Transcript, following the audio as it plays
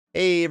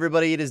Hey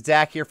everybody, it is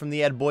Dak here from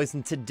the Ed Boys,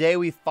 and today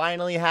we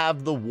finally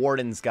have the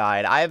Warden's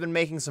Guide. I have been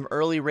making some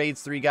early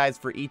Raids 3 guides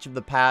for each of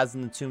the paths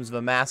in the Tombs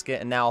of Amascut,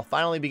 and now I'll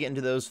finally be getting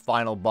to those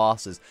final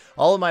bosses.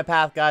 All of my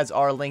path guides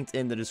are linked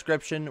in the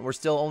description. We're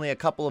still only a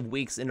couple of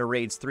weeks into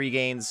Raids 3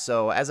 games,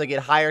 so as I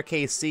get higher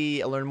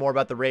KC, I learn more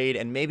about the raid,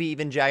 and maybe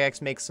even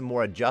Jagex makes some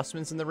more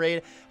adjustments in the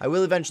raid, I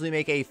will eventually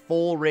make a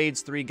full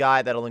Raids 3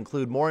 guide that'll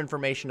include more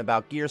information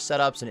about gear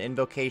setups and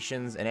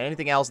invocations, and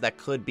anything else that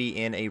could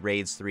be in a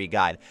Raids 3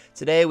 guide.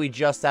 Today, we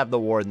just have the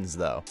Wardens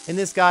though. In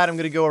this guide, I'm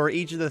going to go over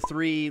each of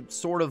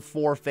the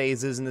four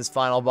phases in this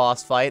final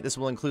boss fight. This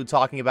will include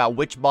talking about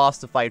which boss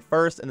to fight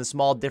first and the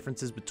small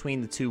differences between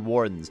the two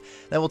Wardens.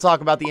 Then we'll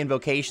talk about the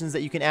invocations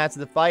that you can add to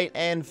the fight,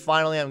 and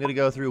finally I'm going to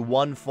go through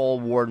one full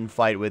Warden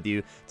fight with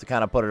you to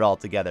kind of put it all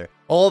together.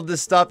 All of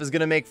this stuff is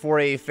going to make for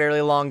a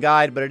fairly long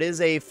guide, but it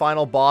is a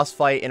final boss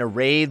fight in a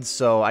raid,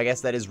 so I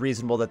guess that is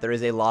reasonable that there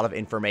is a lot of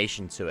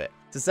information to it.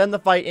 To send the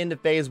fight into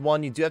Phase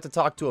 1, you do have to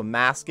talk to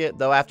Amascut,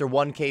 though after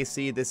 1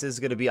 KC, this is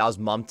going to be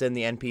Osmumten,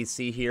 the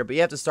NPC here, but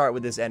you have to start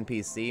with this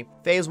NPC.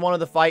 Phase 1 of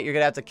the fight, you're going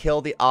to have to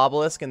kill the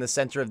obelisk in the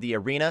center of the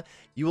arena.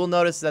 You will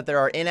notice that there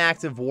are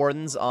inactive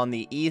wardens on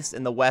the east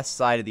and the west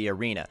side of the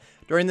arena.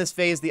 During this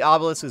phase, the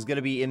obelisk is going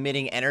to be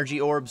emitting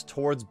energy orbs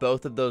towards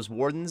both of those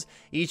wardens.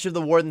 Each of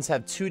the wardens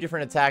have 2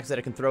 different attacks that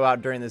it can throw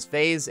out during this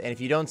phase, and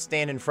if you don't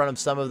stand in front of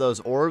some of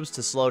those orbs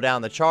to slow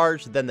down the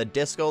charge, then the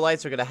disco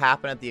lights are going to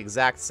happen at the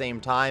exact same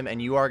time,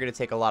 and you are going to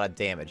take a lot of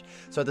damage.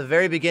 So at the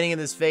very beginning of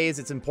this phase,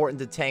 it's important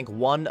to tank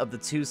one of the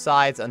 2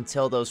 sides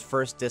until those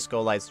first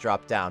disco lights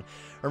drop down.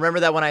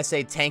 Remember that when I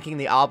say tanking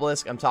the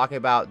obelisk, I'm talking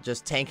about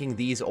just tanking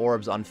these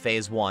orbs on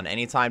Phase 1.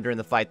 Anytime during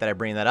the fight that I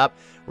bring that up,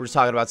 we're just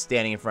talking about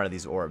standing in front of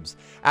these orbs.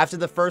 After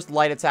the first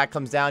light attack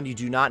comes down, you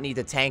do not need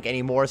to tank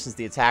anymore since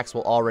the attacks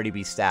will already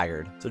be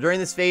staggered. So during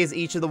this phase,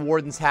 each of the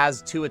wardens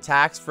has 2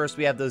 attacks. First,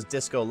 we have those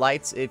disco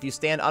lights. If you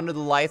stand under the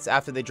lights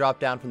after they drop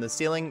down from the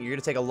ceiling, you're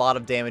going to take a lot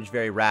of damage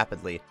very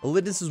rapidly.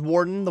 Elidnus'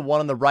 warden, the one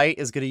on the right,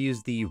 is going to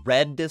use the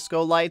red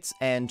disco lights,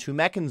 and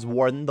Tumeken's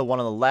warden, the one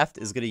on the left,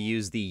 is going to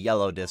use the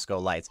yellow disco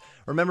lights.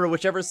 Remember,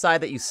 whichever side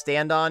that you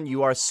stand on,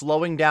 you are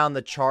slowing down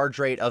the charge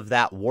rate of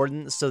that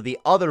warden, so the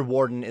other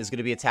warden is going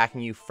to be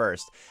attacking you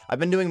first. I've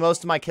been doing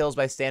most of my kills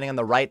by standing on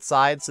the right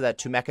side so that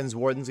Tumeken's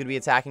warden is going to be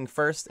attacking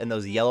first, and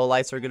those yellow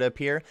lights are going to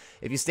appear.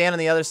 If you stand on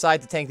the other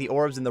side to tank the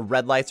orbs, and the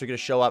red lights are going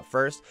to show up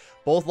first.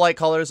 Both light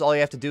colors, all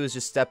you have to do is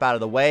just step out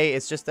of the way.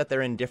 It's just that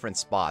they're in different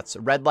spots.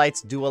 Red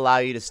lights do allow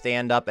you to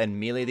stand up and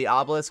melee the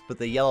obelisk, but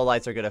the yellow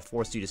lights are going to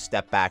force you to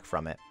step back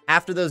from it.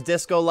 After those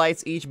disco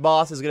lights, each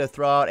boss is going to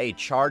throw out a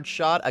charge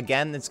shot.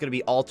 Again, it's going to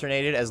be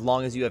alternated as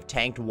long as you have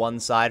tanked one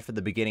side for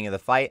the beginning of the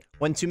fight.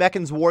 When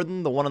Tumeken's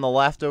warden, the one on the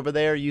left over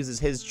there, uses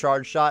his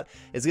charge shot,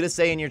 it's going to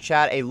say in your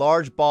chat, a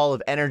large ball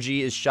of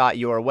energy is shot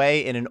your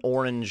way in an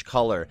orange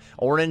color.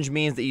 Orange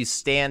means that you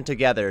stand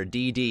together,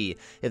 DD.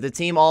 If the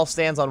team all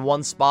stands on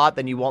one spot,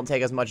 then you won't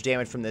take as much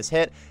damage from this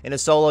hit. In a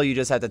solo, you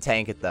just have to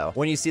tank it though.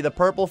 When you see the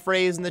purple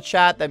phrase in the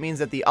chat, that means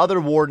that the other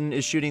warden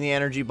is shooting the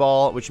energy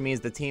ball, which means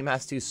the team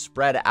has to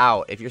spread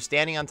out. If you're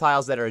standing on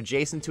tiles that are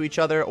adjacent to each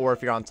other, or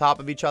if you're on top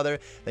of each other,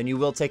 then you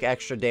will take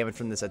extra damage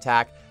from this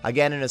attack.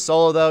 Again, in a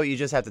solo though, you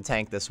just have to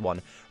tank this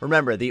one.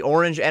 Remember, the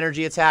orange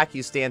energy attack,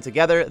 you stand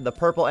together. The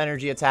purple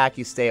energy attack,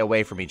 you stay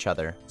away from each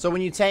other. So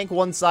when you tank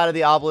one side of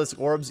the obelisk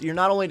orbs, you're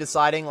not only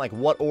deciding like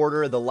what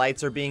order the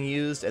lights are being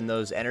used and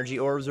those energy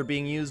orbs are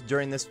being used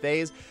during this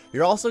phase,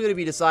 you're also going to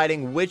be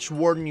deciding which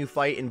warden you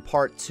fight in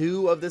part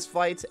 2 of this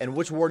fight and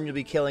which warden you'll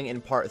be killing in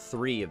part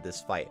 3 of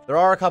this fight. There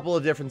are a couple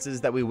of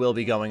differences that we will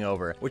be going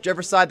over.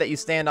 Whichever side that you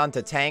stand on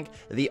to tank,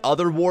 the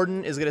other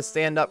warden is going to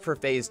stand up for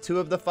Phase 2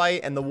 of the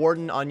fight, and the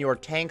warden on your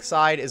tank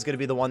side is going to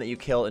be the one that you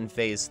kill in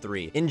Phase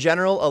 3. In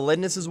general,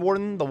 Elidnus'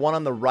 warden, the one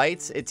on the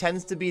right, it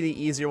tends to be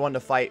the easier one to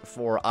fight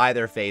for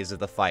either phase of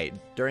the fight.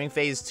 During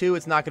Phase 2,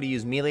 it's not going to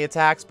use melee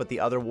attacks, but the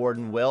other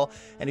warden will,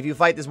 and if you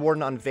fight this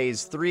warden on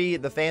Phase 3,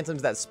 the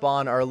phantoms that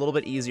spawn are a little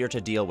bit easier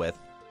to deal with.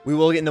 We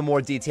will get into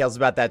more details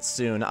about that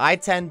soon. I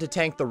tend to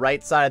tank the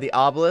right side of the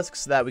obelisk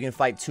so that we can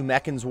fight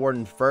Tumeken's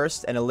warden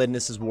first and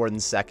Elidnus' warden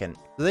second.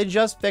 So they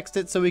just fixed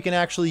it so we can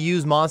actually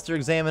use Monster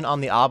Examine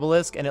on the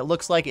obelisk, and it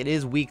looks like it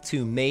is weak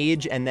to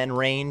mage and then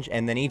range,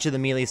 and then each of the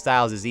melee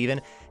styles is even,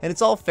 and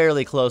it's all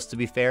fairly close to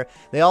be fair.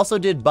 They also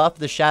did buff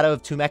the Shadow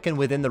of Tumeken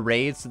within the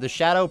raid, so the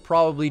Shadow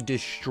probably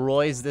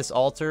destroys this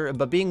altar,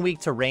 but being weak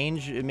to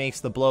range, it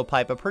makes the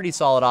blowpipe a pretty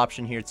solid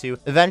option here too.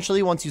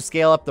 Eventually, once you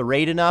scale up the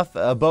raid enough,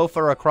 a bow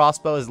or a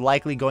crossbow is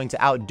likely going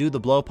to outdo the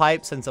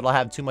blowpipe since it'll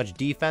have too much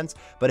defense,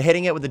 but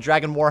hitting it with the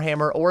Dragon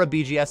Warhammer or a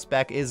BGS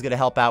spec is going to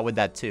help out with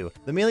that too.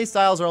 The melee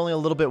styles are only a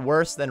little bit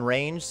worse than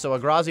range, so a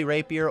Grazi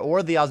Rapier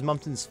or the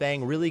Osmumten's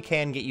Fang really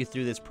can get you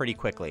through this pretty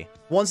quickly.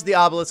 Once the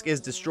obelisk is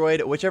destroyed,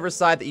 whichever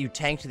side that you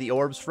tanked the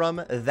orbs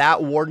from,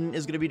 that warden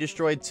is going to be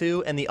destroyed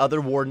too, and the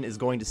other warden is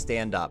going to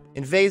stand up.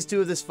 In Phase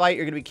 2 of this fight,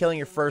 you're going to be killing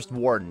your first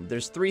warden.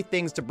 There's 3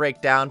 things to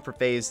break down for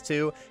Phase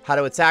 2: how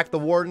to attack the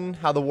warden,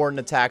 how the warden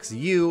attacks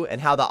you, and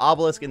how the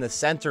obelisk in the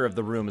center center of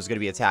the room is going to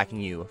be attacking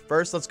you.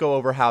 First, let's go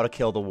over how to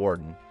kill the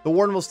Warden. The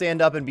Warden will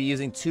stand up and be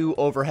using 2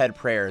 overhead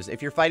prayers.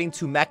 If you're fighting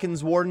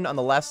Tombs Warden on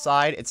the left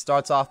side, it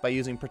starts off by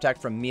using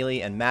protect from melee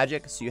and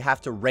magic, so you have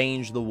to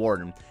range the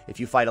Warden. If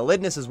you fight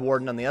Elidness'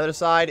 Warden on the other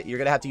side, you're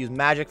going to have to use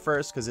magic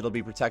first because it'll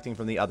be protecting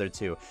from the other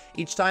 2.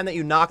 Each time that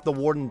you knock the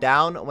Warden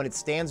down, when it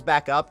stands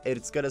back up,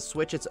 it's going to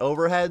switch its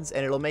overheads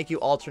and it'll make you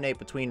alternate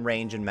between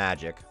range and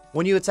magic.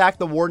 When you attack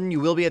the Warden,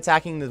 you will be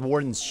attacking the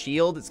Warden's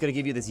shield. It's going to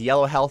give you this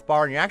yellow health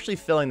bar, and you're actually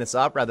filling this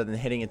up rather than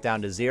hitting it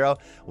down to 0.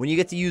 When you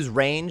get to use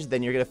range,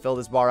 then you're going to fill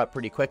this bar up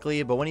pretty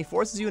quickly, but when he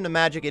forces you into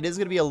magic, it is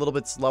going to be a little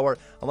bit slower,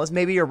 unless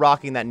maybe you're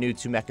rocking that new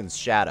Tumekin's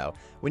Shadow.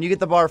 When you get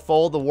the bar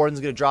full, the Warden's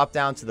going to drop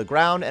down to the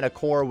ground, and a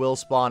core will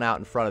spawn out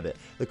in front of it.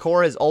 The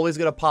core is always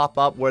going to pop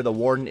up where the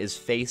Warden is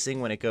facing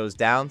when it goes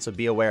down, so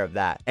be aware of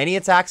that. Any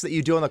attacks that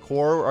you do on the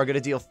core are going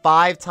to deal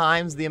 5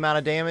 times the amount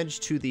of damage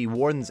to the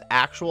Warden's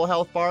actual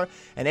health bar,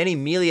 and any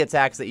melee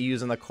attacks that you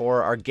use on the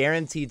core are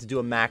guaranteed to do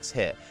a max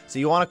hit. So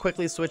you want to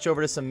quickly switch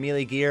over to some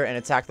melee gear and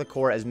attack the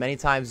core as many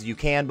times as you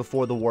can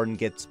before the Warden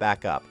gets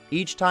back up.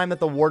 Each time that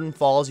the Warden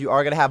falls, you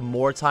are going to have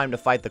more time to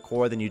fight the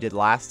core than you did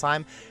last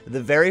time.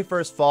 The very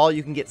first fall,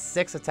 you can get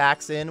 6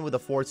 attacks in with a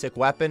 4-tick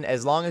weapon,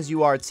 as long as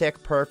you are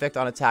tick perfect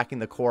on attacking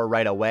the core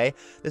right away.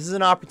 This is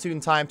an opportune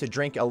time to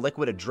drink a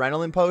liquid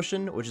adrenaline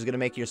potion, which is going to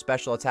make your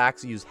special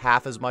attacks use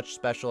half as much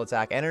special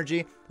attack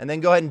energy, and then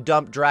go ahead and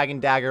dump Dragon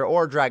Dagger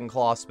or Dragon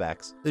Claw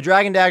specs. The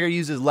Dragon Dagger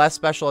uses less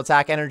special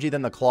attack energy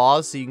than the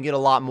claws, so you can get a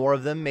lot more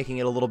of them, making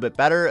it a little bit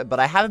better, but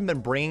I haven't been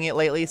bringing it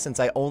lately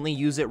since I only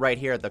use it right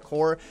here at the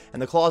core,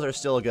 and the claws are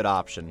still a good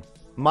option.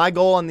 My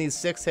goal on these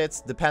 6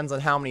 hits depends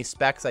on how many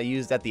specs I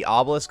used at the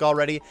obelisk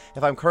already.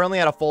 If I'm currently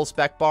at a full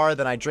spec bar,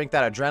 then I drink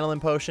that adrenaline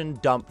potion,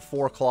 dump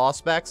 4 claw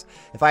specs.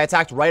 If I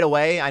attacked right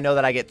away, I know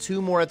that I get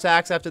 2 more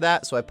attacks after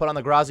that, so I put on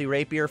the Grazi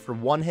Rapier for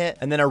 1 hit,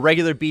 and then a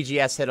regular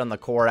BGS hit on the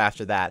core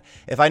after that.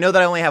 If I know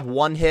that I only have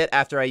 1 hit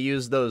after I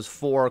use those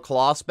 4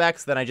 claw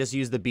specs, then I just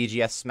use the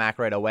BGS smack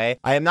right away.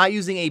 I am not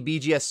using a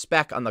BGS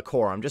spec on the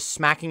core, I'm just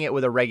smacking it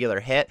with a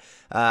regular hit.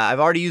 I've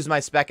already used my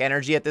spec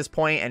energy at this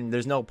point, and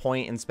there's no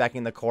point in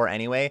specking the core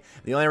anyway.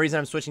 The only reason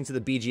I'm switching to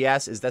the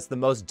BGS is that's the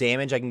most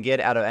damage I can get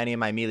out of any of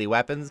my melee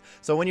weapons.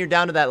 So when you're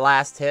down to that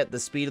last hit, the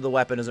speed of the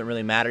weapon doesn't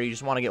really matter. You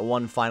just want to get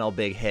one final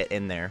big hit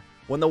in there.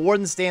 When the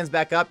Warden stands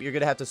back up, you're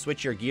going to have to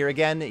switch your gear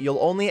again. You'll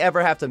only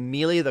ever have to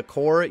melee the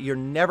core. You're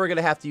never going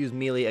to have to use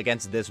melee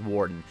against this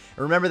Warden.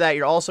 And remember that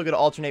you're also going to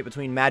alternate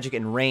between magic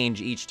and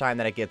range each time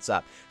that it gets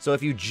up. So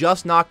if you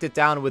just knocked it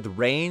down with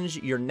range,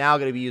 you're now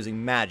going to be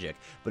using magic.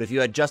 But if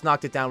you had just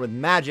knocked it down with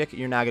magic,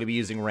 you're now going to be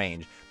using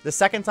range. The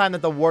second time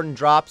that the Warden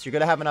drops, you're going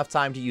to have enough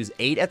time to use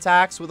 8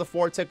 attacks with a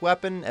 4-tick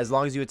weapon, as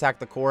long as you attack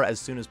the core as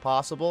soon as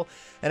possible.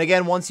 And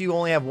again, once you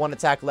only have 1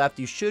 attack left,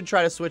 you should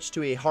try to switch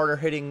to a harder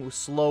hitting,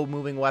 slow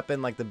moving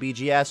weapon like the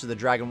BGS or the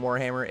Dragon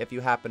Warhammer if you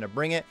happen to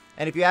bring it.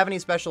 And if you have any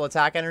special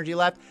attack energy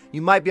left,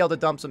 you might be able to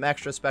dump some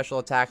extra special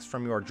attacks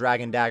from your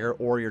Dragon Dagger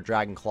or your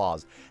Dragon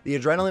Claws. The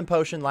Adrenaline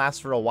Potion lasts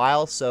for a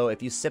while, so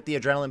if you sip the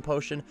Adrenaline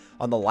Potion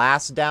on the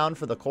last down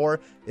for the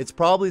core, it's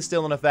probably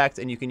still in effect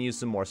and you can use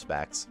some more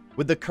specs.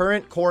 With the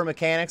current core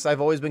mechanics,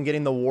 I've always been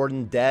getting the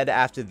Warden dead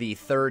after the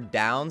 3rd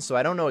down, so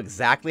I don't know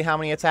exactly how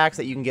many attacks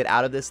that you can get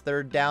out of this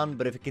 3rd down,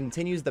 but if it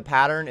continues the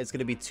pattern, it's going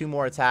to be 2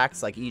 more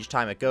attacks like each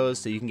time it goes,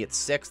 so you can get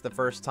 6 the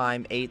first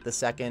time, 8 the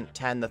second,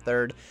 10 the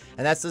third,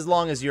 and that's as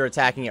long as you're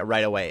attacking it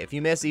right away. If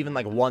you miss even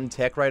like 1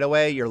 tick right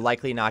away, you're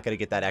likely not going to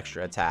get that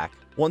extra attack.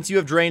 Once you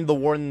have drained the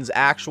Warden's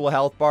actual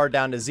health bar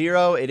down to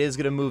 0, it is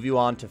going to move you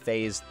on to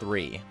Phase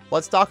 3.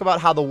 Let's talk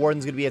about how the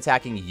Warden's going to be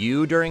attacking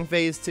you during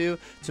Phase 2.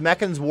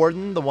 Tumekin's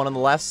Warden, the one on the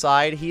left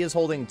side, he is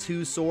holding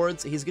 2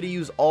 swords. He's going to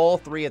use all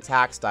 3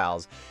 attack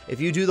styles.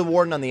 If you do the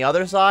Warden on the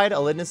other side,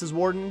 Elidness'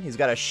 Warden, he's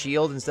got a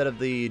shield instead of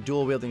the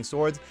dual-wielding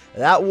swords.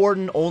 That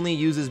Warden only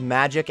uses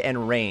magic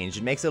and range.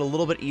 It makes it a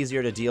little bit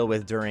easier to deal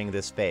with during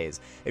this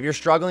phase. If you're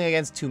struggling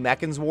against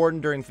Tumekin's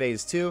Warden during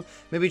Phase 2,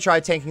 maybe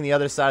try tanking the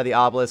other side of the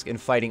obelisk and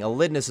fighting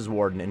Elidness'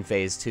 Warden in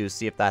Phase 2,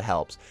 see if that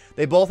helps.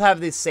 They both have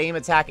the same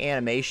attack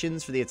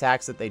animations for the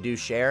attacks that they do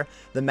share.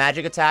 The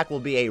magic attack will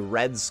be a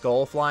red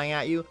skull flying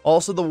at you.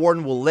 Also, the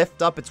Warden will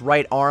lift up its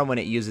right arm when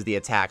it uses the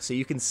attack, so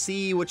you can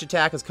see which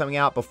attack is coming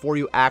out before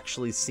you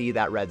actually see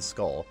that red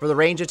skull. For the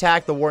range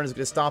attack, the Warden is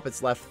going to stomp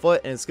its left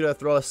foot, and it's going to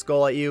throw a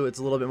skull at you. It's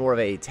a little bit more of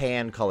a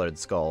tan-colored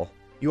skull.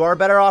 You are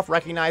better off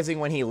recognizing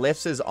when he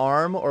lifts his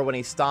arm or when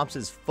he stomps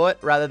his foot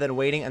rather than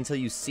waiting until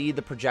you see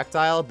the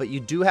projectile, but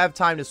you do have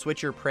time to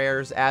switch your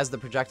prayers as the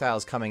projectile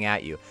is coming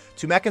at you.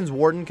 Tumekin's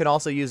Warden can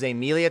also use a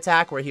melee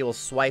attack where he will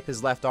swipe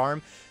his left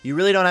arm. You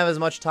really don't have as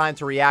much time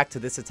to react to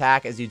this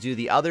attack as you do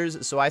the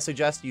others, so I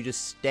suggest you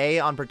just stay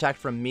on Protect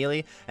from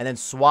melee and then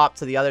swap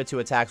to the other 2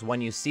 attacks when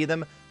you see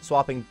them,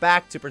 swapping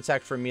back to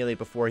Protect from melee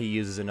before he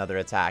uses another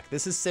attack.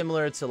 This is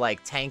similar to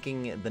like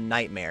tanking the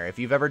Nightmare. If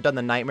you've ever done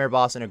the Nightmare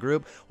boss in a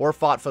group or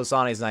fought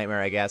Fosane's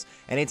Nightmare, I guess,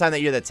 anytime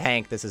that you're the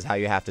tank, this is how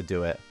you have to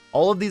do it.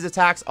 All of these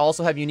attacks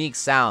also have unique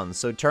sounds,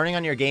 so turning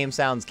on your game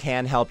sounds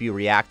can help you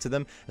react to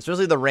them,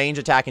 especially the range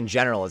attack in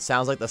general. It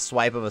sounds like the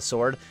swipe of a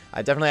sword.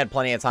 I've definitely had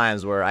plenty of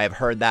times where I have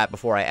heard that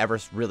before I ever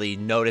really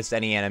noticed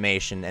any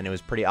animation, and it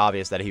was pretty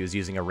obvious that he was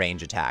using a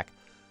range attack.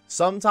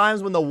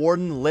 Sometimes when the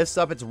Warden lifts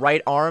up its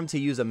right arm to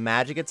use a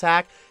magic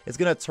attack, it's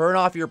going to turn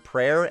off your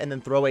prayer and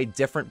then throw a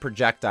different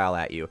projectile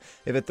at you.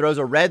 If it throws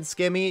a red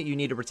skimmy, you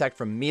need to protect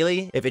from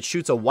melee. If it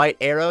shoots a white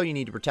arrow, you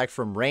need to protect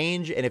from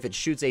range. And if it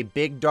shoots a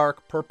big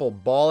dark purple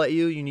ball at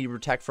you, you need to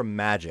protect from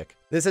magic.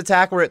 This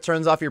attack where it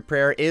turns off your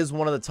prayer is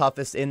one of the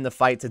toughest in the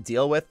fight to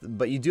deal with,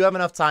 but you do have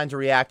enough time to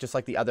react just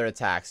like the other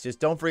attacks. Just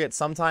don't forget,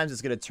 sometimes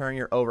it's going to turn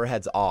your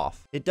overheads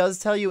off. It does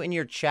tell you in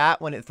your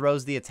chat when it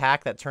throws the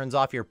attack that turns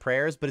off your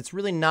prayers, but it's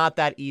really not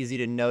that easy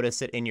to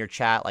notice it in your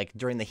chat like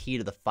during the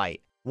heat of the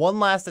fight.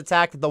 One last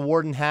attack that the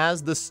Warden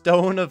has, the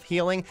Stone of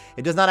Healing.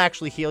 It does not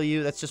actually heal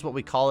you. That's just what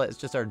we call it. It's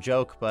just our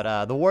joke.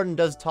 But the Warden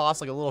does toss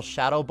like a little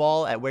shadow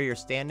ball at where you're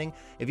standing.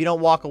 If you don't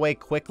walk away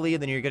quickly,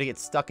 then you're going to get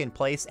stuck in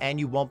place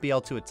and you won't be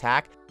able to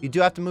attack. You do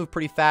have to move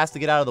pretty fast to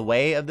get out of the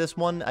way of this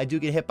one. I do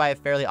get hit by it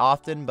fairly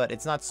often, but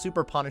it's not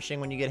super punishing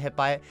when you get hit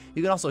by it.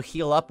 You can also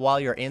heal up while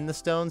you're in the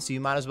stone, so you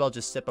might as well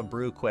just sip a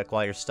brew quick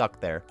while you're stuck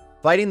there.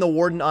 Fighting the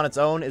Warden on its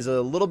own is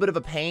a little bit of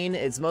a pain.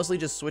 It's mostly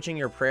just switching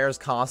your prayers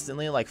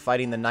constantly, like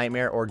fighting the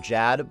Nightmare or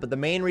Jad, but the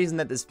main reason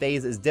that this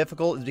phase is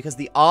difficult is because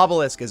the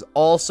Obelisk is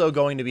also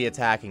going to be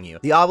attacking you.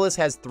 The Obelisk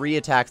has 3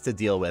 attacks to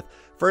deal with.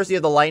 First, you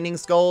have the Lightning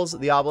Skulls.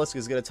 The Obelisk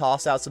is going to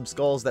toss out some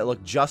skulls that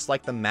look just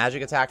like the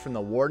magic attack from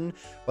the Warden,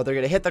 but they're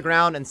going to hit the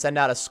ground and send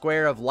out a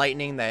square of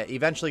lightning that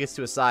eventually gets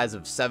to a size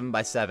of 7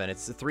 by 7.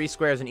 It's 3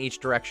 squares in each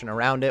direction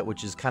around it,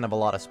 which is kind of a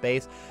lot of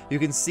space. You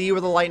can see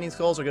where the Lightning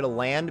Skulls are going to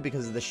land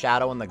because of the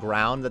shadow on the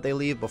ground that they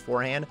leave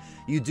beforehand.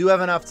 You do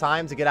have enough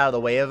time to get out of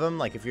the way of them.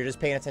 Like if you're just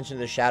paying attention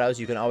to the shadows,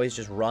 you can always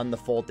just run the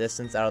full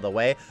distance out of the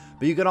way,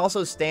 but you can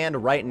also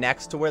stand right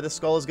next to where the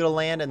skull is going to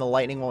land and the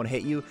lightning won't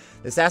hit you.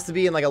 This has to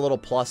be in like a little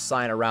plus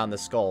sign around the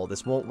skull.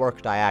 This won't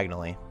work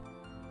diagonally.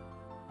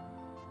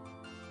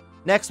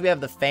 Next, we have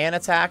the fan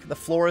attack. The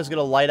floor is going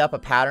to light up a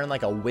pattern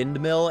like a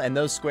windmill, and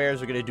those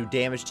squares are going to do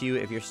damage to you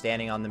if you're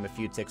standing on them a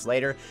few ticks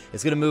later.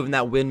 It's going to move in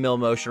that windmill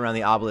motion around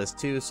the obelisk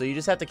too, so you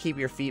just have to keep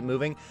your feet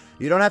moving.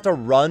 You don't have to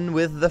run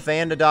with the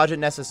fan to dodge it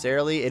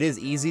necessarily. It is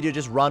easy to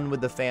just run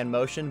with the fan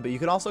motion, but you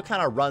can also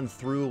kind of run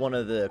through one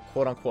of the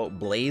quote-unquote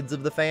blades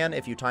of the fan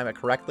if you time it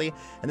correctly,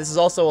 and this is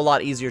also a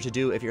lot easier to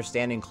do if you're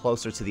standing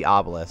closer to the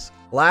obelisk.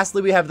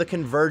 Lastly, we have the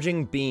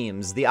converging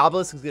beams. The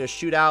obelisk is going to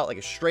shoot out like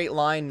a straight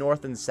line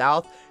north and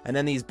south, and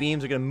then these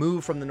beams are going to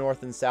move from the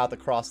north and south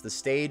across the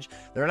stage.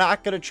 They're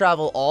not going to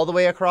travel all the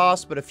way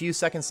across, but a few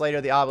seconds later,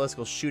 the obelisk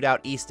will shoot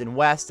out east and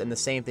west, and the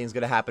same thing is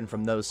going to happen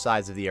from those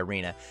sides of the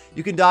arena.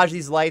 You can dodge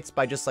these lights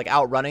by just like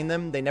outrunning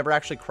them. They never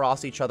actually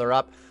cross each other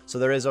up, so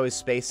there is always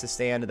space to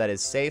stand that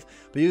is safe,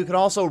 but you can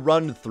also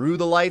run through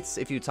the lights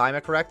if you time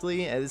it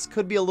correctly. And this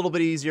could be a little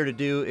bit easier to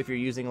do if you're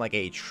using like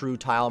a true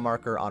tile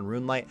marker on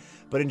RuneLite,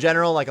 but in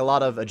general, like a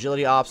lot of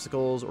agility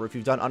obstacles, or if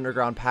you've done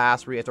underground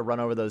pass where you have to run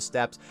over those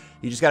steps,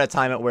 you just got to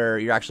time it where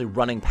you're actually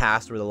running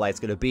past where the light's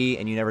going to be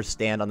and you never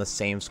stand on the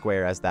same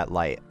square as that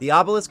light. The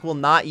obelisk will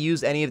not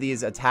use any of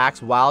these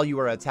attacks while you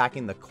are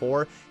attacking the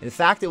core. In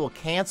fact, it will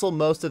cancel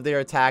most of their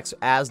attacks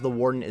as the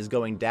Warden is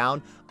going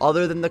down,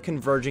 other than the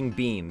converging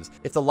beams.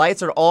 If the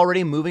lights are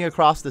already moving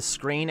across the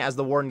screen as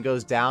the Warden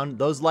goes down,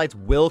 those lights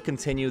will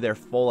continue their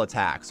full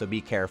attack, so be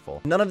careful.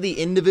 None of the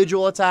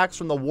individual attacks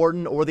from the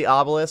Warden or the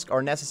obelisk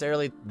are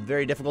necessarily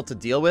very difficult to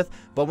deal with,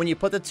 but when you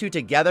put the two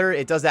together,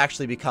 it does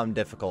actually become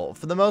difficult.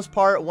 For the most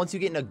part, once you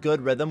get in a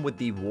good rhythm with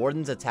the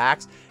Warden's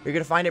attacks, you're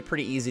going to find it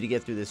pretty easy to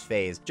get through this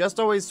phase. Just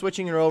always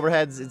switching your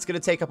overheads, it's going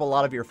to take up a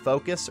lot of your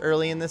focus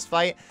early in this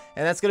fight,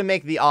 and that's going to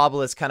make the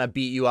obelisk kind of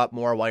beat you up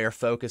more while you're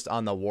focused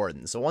on the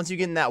Warden. So once you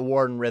get in that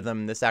Warden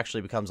rhythm, this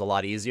actually becomes a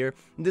lot easier.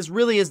 This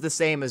really is the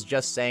same as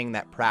just saying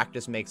that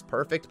practice makes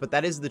perfect, but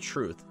that is the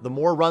truth. The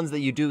more runs that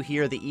you do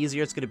here, the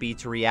easier it's going to be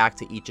to react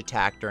to each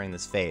attack during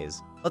this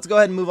phase. Let's go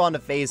ahead and move on to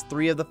phase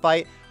 3 of the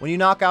fight. When you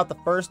knock out the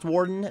first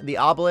Warden, the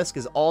obelisk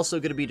is also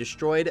going to be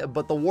destroyed,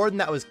 but the Warden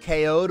that was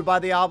KO'd by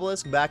the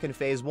obelisk back in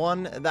phase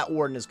 1, that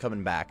Warden is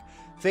coming back.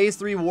 Phase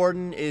 3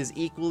 Warden is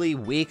equally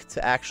weak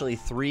to actually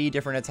 3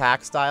 different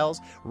attack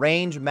styles: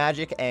 range,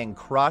 magic, and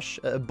crush.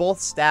 Both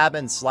stab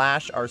and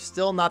slash are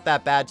still not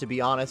that bad, to be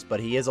honest, but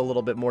he is a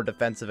little bit more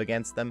defensive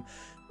against them.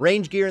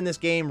 Range gear in this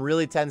game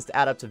really tends to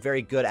add up to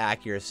very good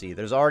accuracy.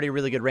 There's already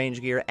really good range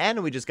gear,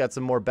 and we just got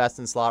some more best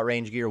in slot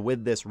range gear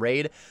with this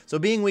raid, so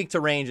being weak to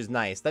range is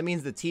nice. That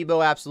means the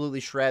T-bow absolutely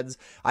shreds.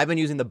 I've been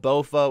using the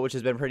Bowfoe, which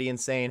has been pretty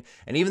insane,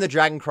 and even the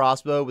Dragon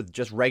Crossbow with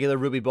just regular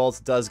ruby bolts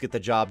does get the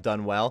job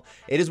done well.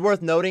 It is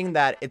worth noting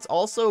that it's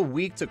also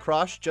weak to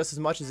crush just as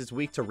much as it's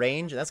weak to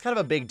range, and that's kind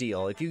of a big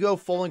deal. If you go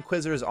full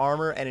Inquisitor's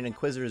armor and an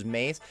Inquisitor's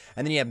mace,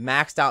 and then you have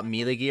maxed out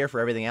melee gear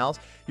for everything else,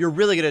 you're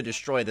really going to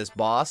destroy this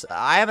boss.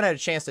 I haven't had a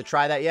chance chance to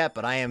try that yet,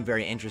 but I am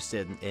very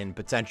interested in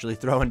potentially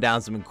throwing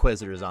down some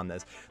Inquisitors on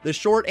this. The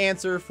short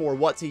answer for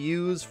what to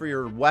use for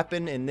your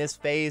weapon in this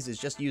phase is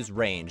just use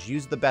range.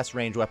 Use the best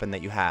range weapon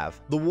that you have.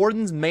 The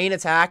Warden's main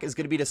attack is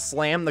going to be to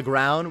slam the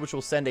ground, which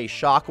will send a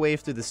shockwave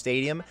through the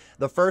stadium.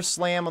 The first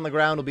slam on the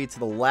ground will be to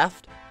the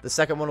left, the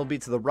second one will be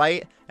to the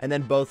right, and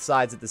then both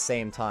sides at the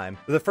same time.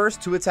 The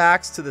first two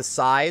attacks to the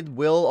side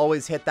will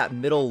always hit that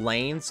middle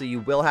lane, so you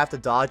will have to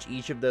dodge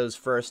each of those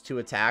first two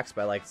attacks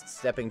by like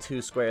stepping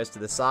 2 squares to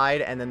the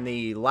side, and then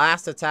the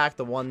last attack,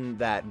 the one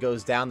that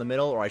goes down the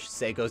middle, or I should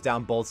say goes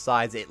down both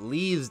sides, it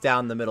leaves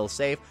down the middle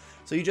safe.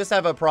 So you just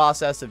have a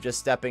process of just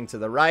stepping to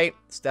the right,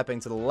 stepping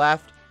to the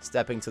left,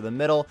 stepping to the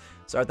middle,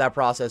 start that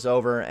process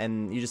over,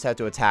 and you just have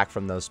to attack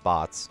from those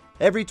spots.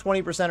 Every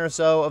 20% or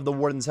so of the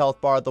Warden's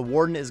health bar, the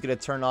Warden is going to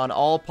turn on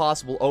all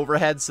possible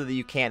overheads so that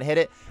you can't hit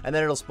it, and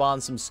then it'll spawn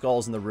some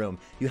skulls in the room.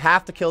 You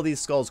have to kill these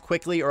skulls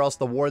quickly, or else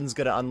the Warden's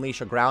going to unleash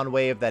a ground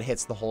wave that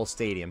hits the whole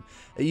stadium.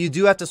 You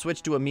do have to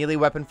switch to a melee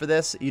weapon for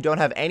this. You don't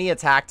have any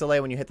attack delay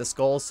when you hit the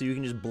skulls, so you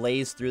can just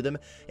blaze through them.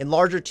 In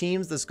larger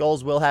teams, the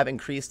skulls will have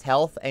increased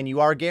health, and you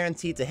are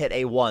guaranteed to hit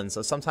a 1,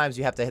 so sometimes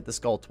you have to hit the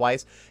skull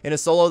twice. In a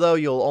solo, though,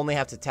 you'll only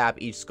have to tap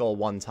each skull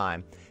 1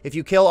 time. If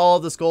you kill all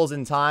of the skulls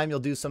in time, you'll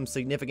do some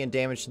significant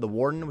damage to the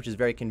Warden, which is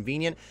very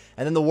convenient,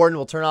 and then the Warden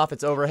will turn off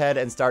its overhead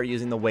and start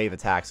using the wave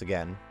attacks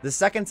again. The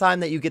second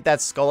time that you get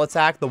that skull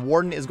attack, the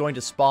Warden is going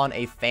to spawn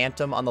a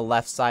Phantom on the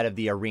left side of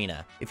the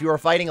arena. If you are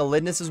fighting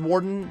Elidnus'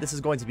 Warden, this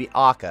is going to be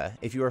Akka.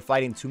 If you are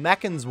fighting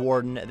Tumeken's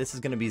Warden, this is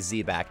going to be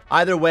Zebak.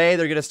 Either way,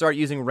 they're going to start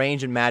using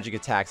range and magic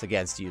attacks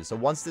against you. So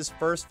once this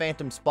first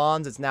Phantom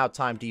spawns, it's now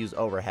time to use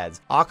overheads.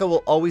 Akka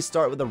will always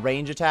start with a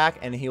range attack,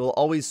 and he will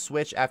always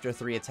switch after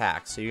 3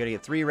 attacks. So you're going to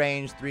get 3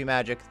 range, 3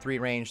 magic, 3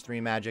 range,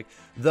 3 magic.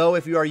 Though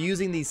if you are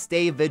using the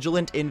Stay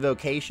Vigilant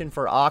invocation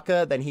for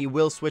Akka, then he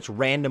will switch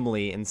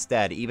randomly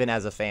instead, even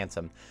as a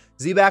Phantom.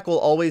 Zebak will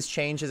always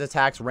change his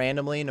attacks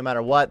randomly, no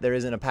matter what. There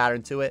isn't a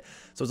pattern to it.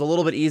 So it's a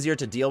little bit easier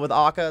to deal with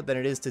Akka than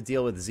it is to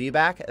deal with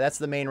Zebak. That's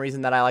the main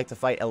reason that I like to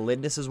fight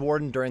Elidnus'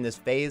 Warden during this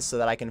phase, so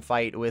that I can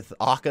fight with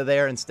Akka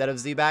there instead of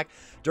Zebak.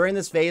 During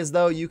this phase,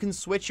 though, you can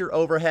switch your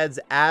overheads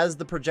as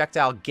the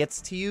projectile gets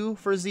to you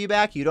for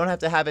Zebak. You don't have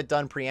to have it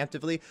done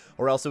preemptively,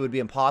 or else it would be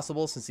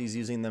impossible since he's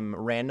using them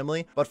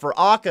randomly. But for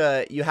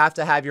Akka, you have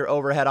to have your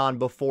overhead on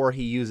before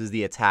he uses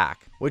the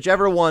attack.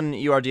 Whichever one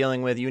you are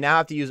dealing with, you now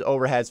have to use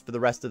overheads for the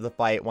rest of the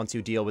fight once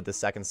you deal with the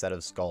second set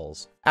of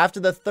skulls. After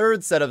the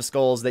third set of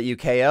skulls that you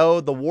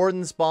KO, the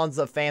Warden spawns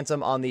a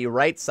Phantom on the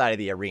right side of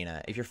the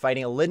arena. If you're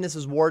fighting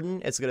Elidnus'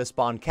 Warden, it's going to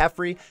spawn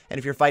Kefri, and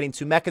if you're fighting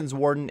Tumeken's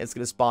Warden, it's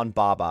going to spawn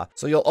Baba.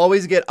 So you'll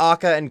always get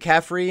Akka and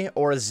Kefri,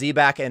 or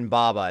Zebak and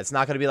Baba. It's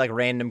not going to be like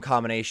random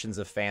combinations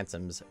of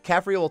Phantoms.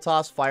 Kefri will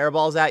toss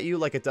fireballs at you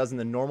like it does in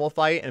the normal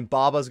fight, and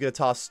Baba's going to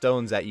toss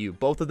stones at you.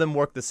 Both of them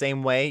work the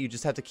same way. You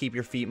just have to keep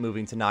your feet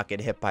moving to not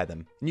get hit by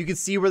them. And you can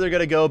see where they're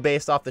going to go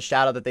based off the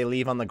shadow that they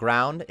leave on the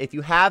ground. If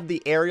you have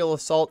the aerial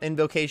assault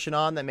invocation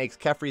on that makes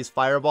Kefri's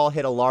fireball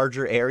hit a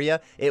larger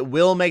area, it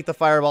will make the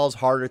fireballs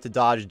harder to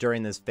dodge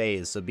during this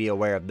phase, so be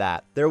aware of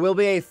that. There will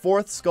be a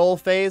 4th skull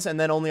phase, and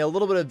then only a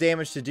little bit of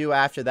damage to do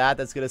after that.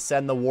 That's going to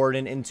send the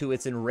Warden into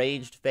its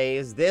enraged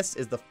phase. This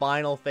is the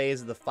final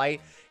phase of the fight.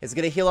 It's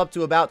going to heal up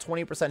to about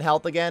 20%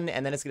 health again,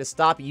 and then it's going to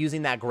stop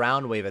using that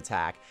ground wave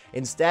attack.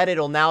 Instead,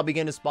 it'll now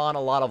begin to spawn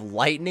a lot of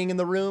lightning in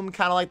the room,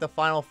 kind of like the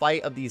final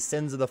fight of the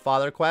Sins of the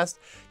Father quest.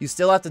 You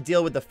still have to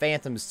deal with the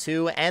Phantoms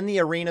too, and the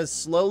arena's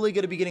slowly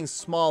going to be getting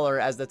smaller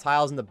as the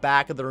tiles in the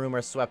back of the room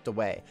are swept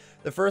away.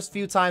 The first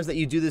few times that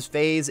you do this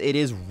phase, it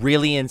is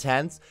really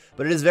intense,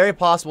 but it is very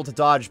possible to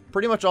dodge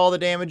pretty much all the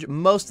damage,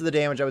 most of the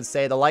damage I would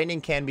say. The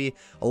lightning can be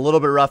a little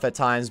bit rough at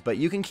times, but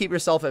you can keep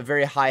yourself at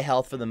very high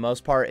health for the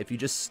most part if you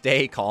just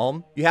stay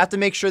calm. You have to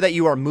make sure that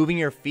you are moving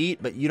your feet,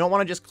 but you don't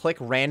want to just click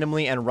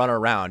randomly and run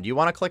around. You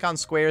want to click on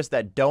squares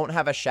that don't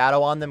have a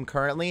shadow on them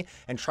currently,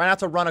 and try not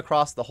to run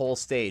across the whole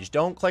stage.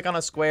 Don't click on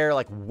a square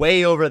like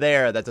way over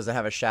there that doesn't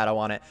have a shadow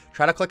on it.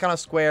 Try to click on a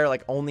square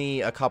like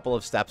only a couple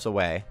of steps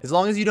away. As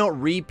long as you don't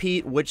repeat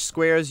which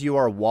squares you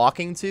are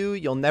walking to,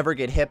 you'll never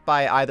get hit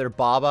by either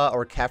Baba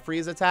or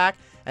Kefri's attack,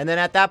 and then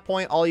at that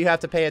point all you have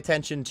to pay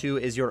attention to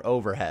is your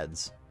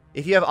overheads.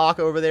 If you have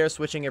Akka over there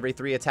switching every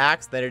 3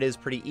 attacks, then it is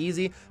pretty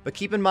easy, but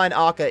keep in mind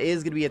Akka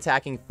is going to be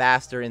attacking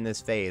faster in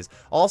this phase.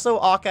 Also,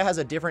 Akka has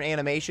a different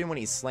animation when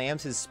he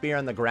slams his spear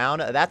on the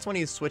ground. That's when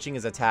he's switching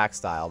his attack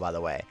style, by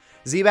the way.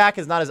 Zebak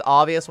is not as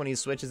obvious when he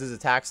switches his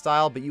attack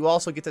style, but you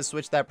also get to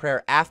switch that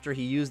prayer after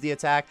he used the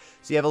attack,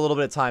 so you have a little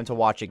bit of time to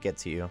watch it get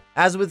to you.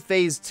 As with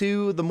phase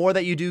 2, the more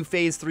that you do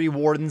phase 3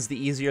 Wardens, the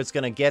easier it's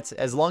going to get.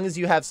 As long as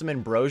you have some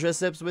Ambrosia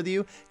sips with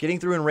you, getting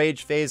through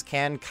Enraged phase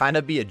can kind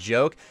of be a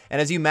joke,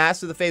 and as you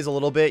master the phase a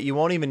little bit, you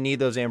won't even need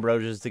those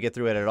Ambrosias to get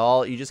through it at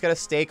all. You just got to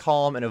stay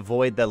calm and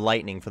avoid the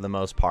lightning for the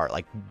most part.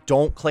 Like,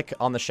 don't click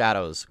on the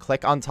shadows.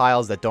 Click on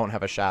tiles that don't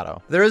have a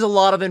shadow. There is a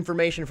lot of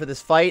information for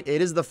this fight.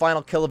 It is the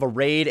final kill of a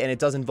raid, and it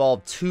does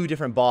involve 2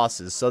 different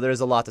bosses, so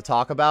there's a lot to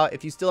talk about.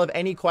 If you still have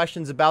any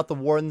questions about the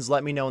Wardens,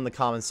 let me know in the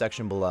comments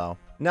section below.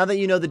 Now that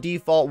you know the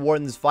default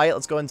Wardens fight,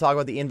 let's go ahead and talk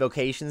about the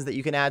invocations that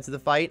you can add to the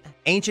fight.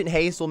 Ancient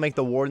Haste will make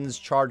the Wardens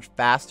charge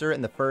faster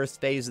in the first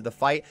phase of the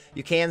fight.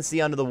 You can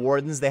see under the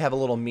Wardens, they have a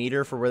little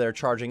meter for where they're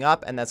charging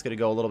up, and that's going to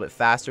go a little bit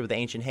faster with the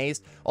Ancient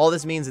Haste. All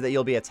this means is that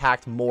you'll be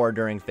attacked more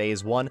during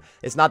phase 1.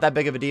 It's not that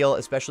big of a deal,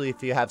 especially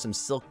if you have some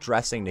silk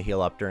dressing to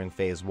heal up during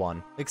phase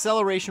 1.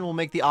 Acceleration will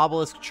make the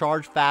obelisk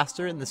charge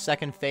faster in the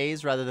second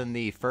phase rather than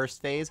the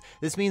first phase.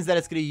 This means that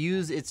it's going to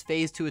use its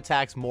phase 2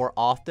 attacks more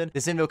often.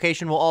 This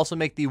invocation will also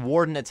make the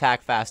Warden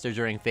attack faster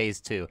during phase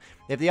 2.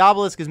 If the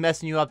obelisk is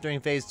messing you up during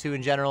phase 2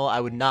 in general, I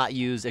would not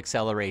use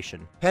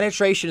acceleration.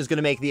 Penetration is going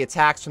to make the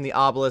attacks from the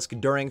obelisk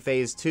during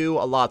phase 2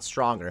 a lot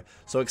stronger.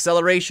 So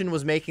acceleration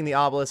was making the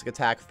obelisk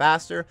attack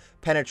faster.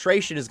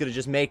 Penetration is going to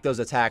just make those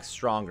attacks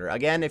stronger.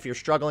 Again, if you're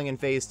struggling in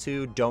phase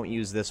 2, don't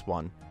use this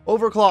one.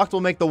 Overclocked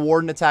will make the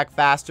Warden attack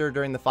faster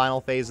during the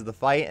final phase of the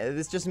fight.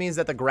 This just means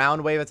that the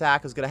ground wave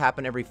attack is going to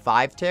happen every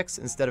 5 ticks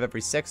instead of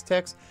every 6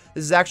 ticks.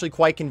 This is actually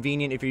quite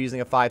convenient if you're using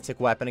a 5-tick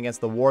weapon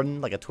against the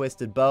Warden, like a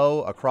twisted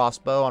bow, a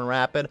crossbow on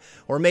rapid,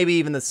 or maybe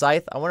even the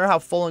scythe. I wonder how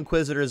full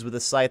Inquisitors with the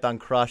scythe on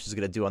crush is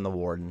going to do on the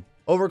Warden.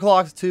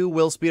 Overclocked 2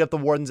 will speed up the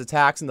Warden's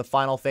attacks in the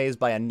final phase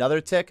by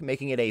another tick,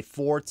 making it a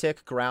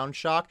 4-tick ground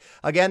shock.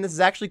 Again, this is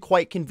actually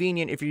quite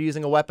convenient if you're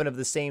using a weapon of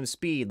the same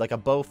speed, like a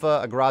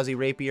Bofa, a Grazi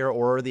Rapier,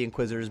 or the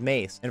Inquisitor's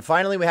Mace. And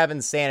finally, we have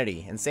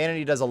Insanity.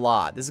 Insanity does a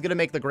lot. This is going to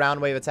make the ground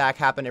wave attack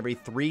happen every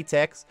 3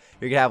 ticks.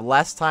 You're going to have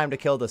less time to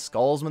kill the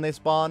skulls when they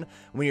spawn.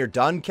 When you're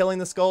done killing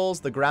the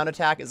skulls, the ground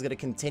attack is going to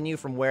continue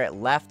from where it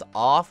left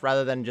off,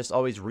 rather than just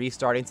always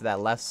restarting to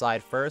that left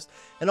side first.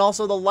 And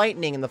also, the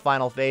lightning in the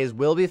final phase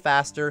will be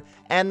faster,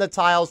 and the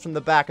tiles from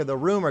the back of the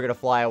room are going to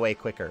fly away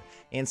quicker.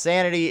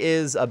 Insanity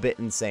is a bit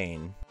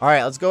insane.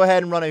 Alright, let's go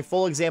ahead and run a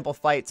full example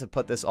fight to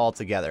put this all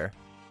together.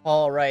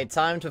 Alright,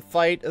 time to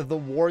fight the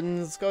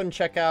Wardens. Let's go ahead and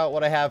check out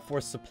what I have for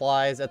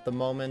supplies at the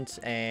moment,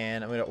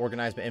 and I'm going to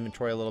organize my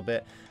inventory a little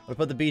bit. I'm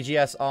going to put the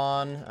BGS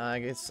on. I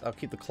guess I'll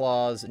keep the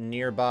claws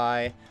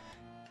nearby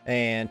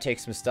and take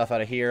some stuff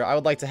out of here. I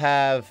would like to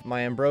have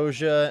my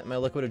ambrosia, my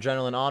liquid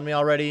adrenaline on me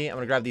already. I'm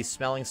going to grab these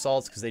smelling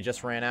salts because they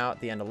just ran out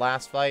at the end of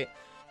last fight.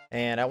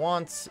 And I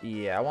want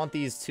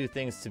these 2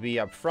 things to be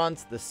up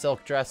front, the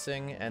silk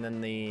dressing and then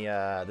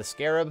the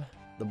scarab,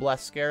 the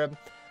blessed scarab.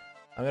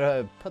 I'm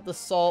going to put the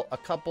salt, a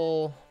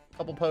couple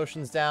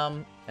potions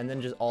down, and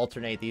then just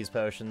alternate these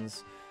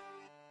potions.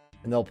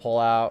 And they'll pull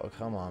out, oh,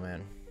 come on,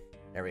 man.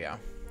 There we go.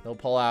 They'll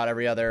pull out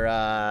every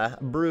other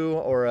brew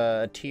or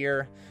a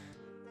tier.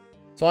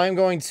 So I'm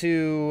going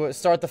to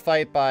start the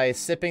fight by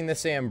sipping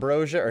this this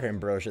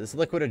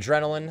liquid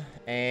adrenaline,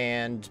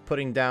 and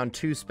putting down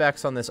 2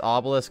 specs on this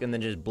obelisk, and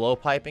then just blow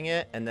piping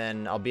it, and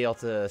then I'll be able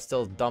to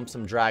still dump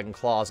some dragon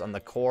claws on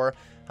the core.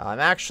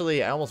 I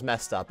almost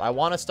messed up. I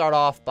want to start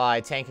off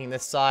by tanking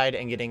this side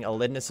and getting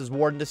Elidnus'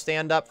 Warden to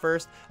stand up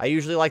first. I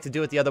usually like to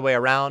do it the other way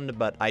around,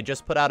 but I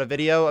just put out a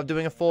video of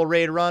doing a full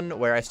raid run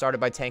where I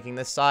started by tanking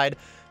this side.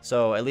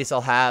 So at least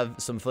I'll have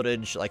some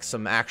footage, like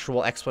some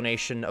actual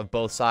explanation of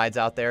both sides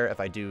out there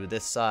if I do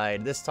this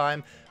side this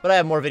time. But I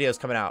have more videos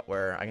coming out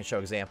where I can show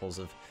examples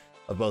of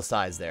both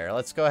sides there.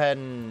 Let's go ahead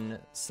and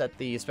set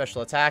the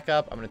special attack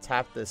up. I'm going to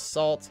tap this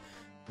salt.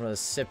 I'm going to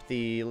sip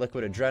the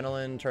liquid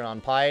adrenaline, turn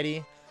on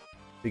piety.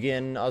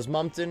 Begin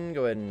Osmumpton.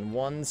 Go ahead and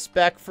 1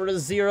 spec for a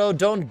 0.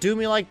 Don't do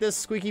me like this,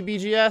 squeaky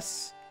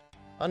BGS.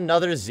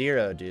 Another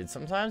 0, dude.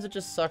 Sometimes it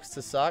just sucks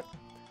to suck.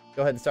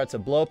 Go ahead and start to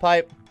blow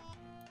pipe.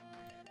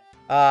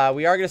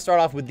 We are going to start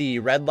off with the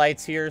red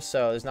lights here,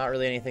 so there's not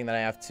really anything that I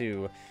have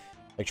to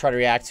try to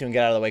react to and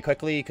get out of the way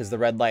quickly, because the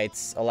red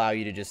lights allow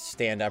you to just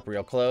stand up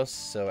real close.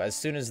 So as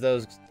soon as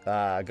those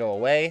go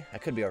away, I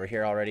could be over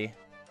here already.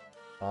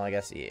 Well, I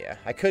guess, yeah.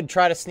 I could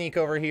try to sneak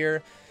over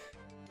here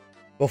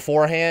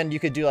beforehand. You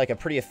could do like a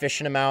pretty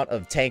efficient amount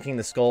of tanking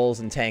the skulls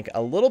and tank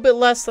a little bit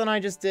less than I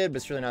just did, but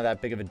it's really not that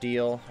big of a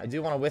deal. I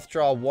do want to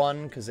withdraw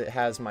 1 because it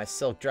has my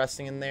silk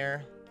dressing in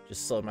there.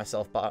 Just slowed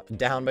myself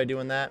down by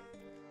doing that.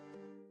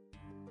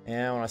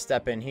 And I want to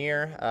step in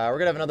here. We're going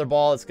to have another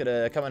ball that's going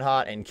to come in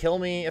hot and kill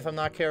me if I'm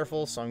not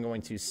careful. So I'm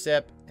going to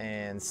sip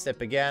and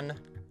sip again.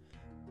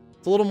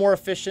 It's a little more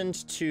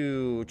efficient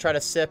to try to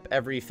sip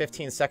every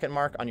 15-second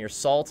mark on your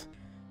salt.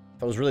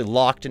 If I was really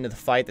locked into the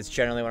fight, that's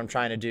generally what I'm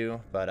trying to do.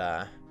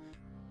 But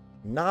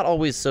not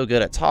always so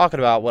good at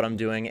talking about what I'm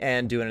doing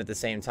and doing it at the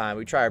same time.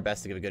 We try our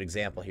best to give a good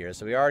example here.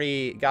 So we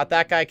already got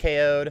that guy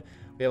KO'd.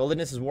 We have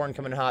Elidnus' Warden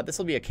coming in hot. This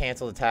will be a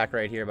canceled attack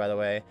right here, by the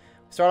way.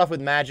 Start off with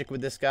magic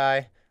with this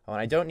guy. Oh,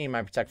 and I don't need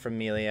my protect from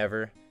melee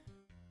ever.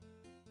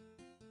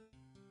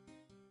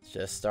 Let's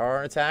just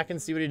start attacking,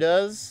 see what he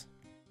does.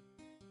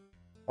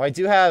 Oh, I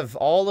do have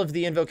all of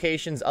the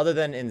invocations other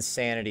than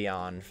Insanity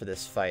on for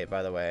this fight,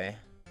 by the way.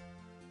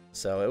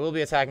 So it will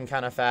be attacking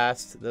kind of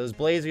fast. Those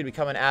blades are going to be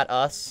coming at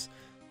us.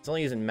 It's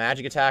only using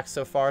magic attacks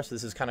so far, so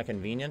this is kind of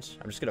convenient.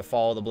 I'm just going to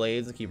follow the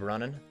blades and keep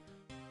running.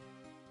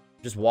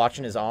 Just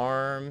watching his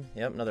arm.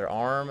 Yep, another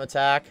arm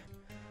attack.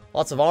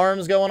 Lots of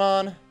arms going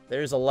on.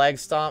 There's a leg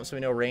stomp, so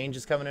we know range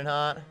is coming in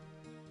hot.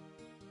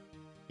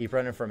 Keep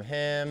running from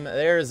him.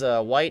 There's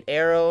a white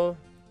arrow.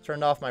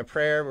 Turned off my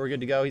prayer, but we're good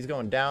to go. He's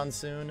going down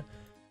soon.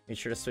 Make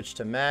sure to switch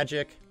to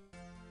magic.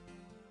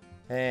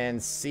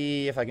 And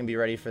see if I can be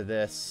ready for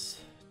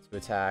this to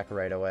attack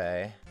right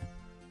away.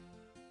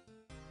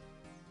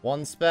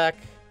 1 spec.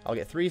 I'll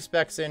get 3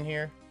 specs in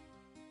here.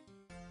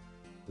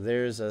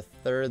 There's a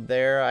third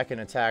there. I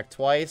can attack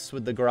twice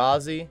with the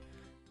Grazi.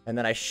 And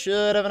then I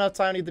should have enough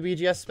time to get the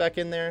BGS spec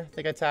in there. I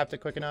think I tapped it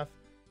quick enough.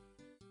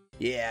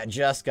 Yeah,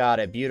 just got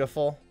it.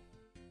 Beautiful.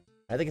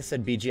 I think it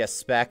said BGS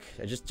spec.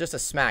 Just a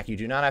smack. You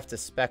do not have to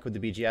spec with the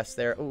BGS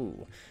there.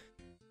 Ooh.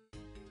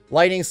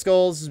 Lightning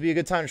Skulls. This would be a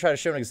good time to try to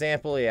show an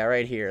example. Yeah,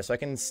 right here. So I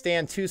can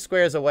stand 2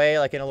 squares away,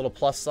 like in a little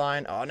plus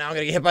sign. Oh, now I'm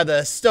going to get hit by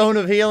the Stone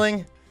of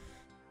Healing.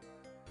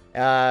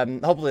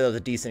 Hopefully that was a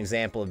decent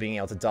example of being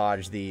able to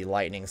dodge the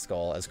Lightning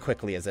Skull as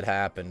quickly as it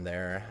happened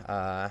there. Go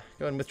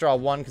ahead and withdraw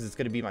 1 because it's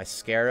going to be my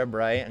Scarab,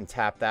 right? And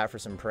tap that for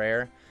some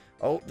prayer.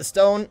 Oh, the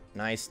stone.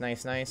 Nice,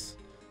 nice, nice.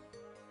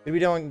 Could be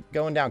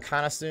going down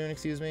kind of soon,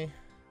 excuse me.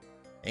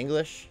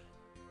 English.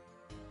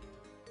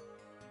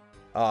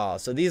 Oh,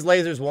 so these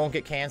lasers won't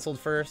get canceled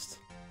first.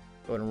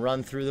 Go ahead and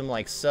run through them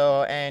like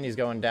so. And he's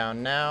going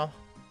down now.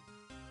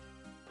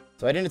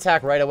 So I didn't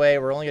attack right away.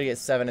 We're only going to get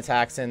 7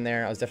 attacks in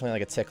there. I was definitely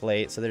like a tick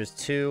late. So there's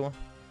 2.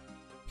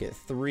 Get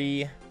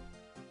 3.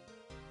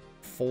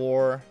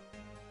 4.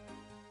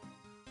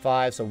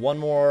 5. So 1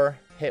 more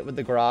hit with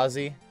the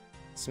Grazi.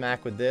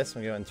 Smack with this.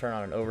 We go and turn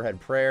on an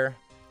overhead prayer.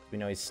 We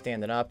know he's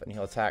standing up and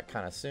he'll attack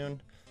kind of soon.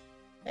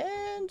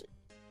 And,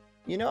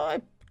 you know, I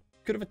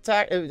could have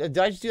attacked. Did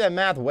I just do that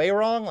math way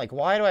wrong? Like,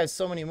 why do I have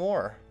so many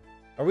more?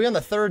 Are we on the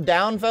 3rd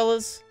down,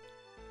 fellas?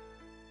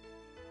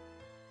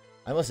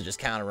 I must have just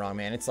counted wrong,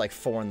 man. It's like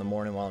 4 in the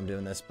morning while I'm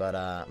doing this,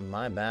 but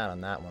my bad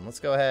on that one. Let's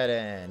go ahead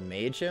and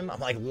mage him. I'm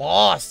like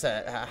lost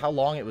at how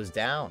long it was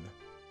down.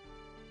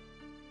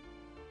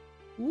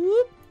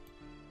 Whoop.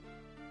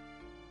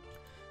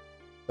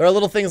 There are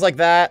little things like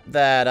that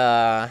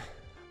that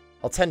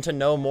I'll tend to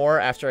know more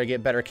after I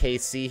get better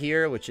KC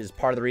here, which is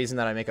part of the reason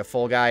that I make a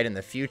full guide in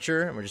the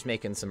future. And we're just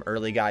making some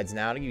early guides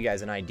now to give you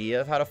guys an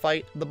idea of how to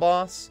fight the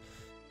boss.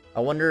 I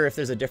wonder if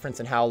there's a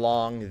difference in how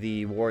long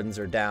the wardens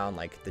are down,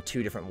 like the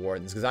 2 different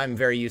wardens, because I'm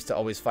very used to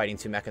always fighting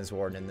 2 Mechans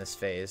warden in this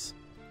phase.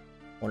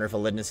 Wonder if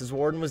Elidnus'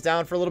 warden was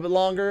down for a little bit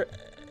longer.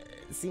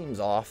 It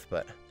seems off,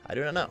 but I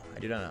do not know. I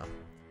do not know.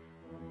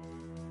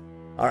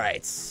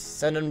 Alright,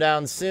 send him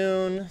down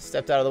soon.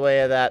 Stepped out of the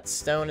way of that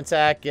stone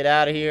attack. Get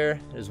out of here.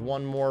 There's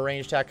 1 more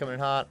range attack coming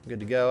in hot. Good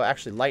to go.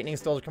 Actually, lightning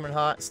skulls are coming in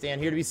hot.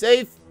 Stand here to be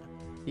safe.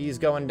 He's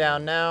going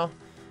down now.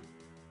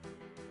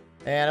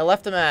 And I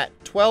left him at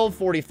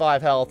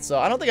 1245 health, so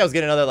I don't think I was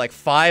getting another, like,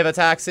 5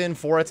 attacks in,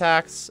 4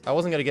 attacks. I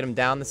wasn't going to get him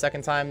down the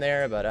second time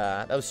there, but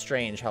that was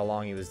strange how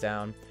long he was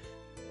down.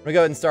 I'm going to go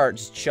ahead and start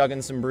just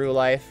chugging some brew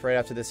life right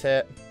after this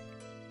hit.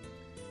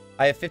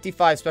 I have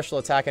 55 special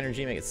attack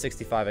energy, make it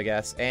 65, I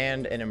guess,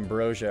 and an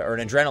ambrosia, or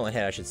an adrenaline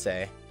hit, I should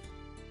say.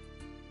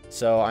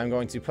 So I'm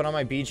going to put on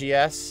my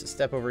BGS,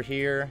 step over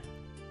here,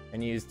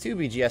 and use 2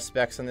 BGS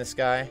specs on this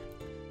guy.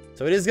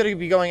 So it is going to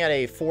be going at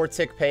a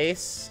 4-tick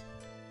pace,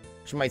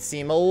 which might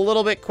seem a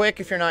little bit quick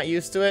if you're not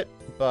used to it,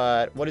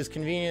 but what is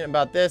convenient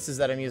about this is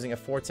that I'm using a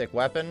 4-tick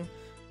weapon.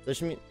 This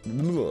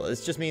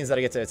just means that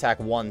I get to attack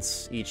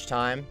once each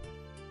time,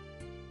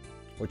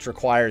 which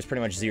requires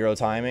pretty much 0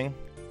 timing.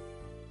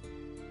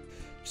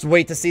 Just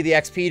wait to see the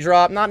XP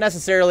drop. Not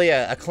necessarily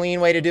a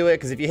clean way to do it,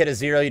 because if you hit a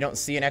 0, you don't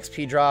see an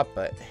XP drop,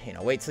 but, you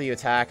know, wait till you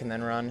attack and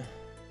then run.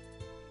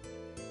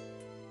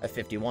 That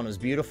 51 was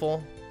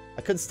beautiful.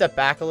 I could step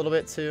back a little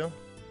bit, too.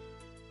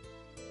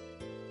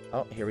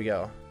 Oh, here we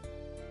go.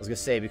 I was going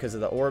to say, because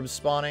of the orbs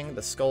spawning,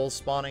 the skulls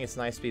spawning, it's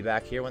nice to be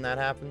back here when that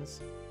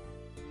happens.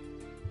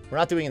 We're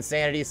not doing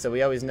Insanity, so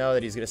we always know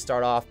that he's going to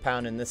start off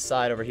pounding this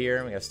side over here,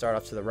 and we got to start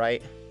off to the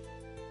right.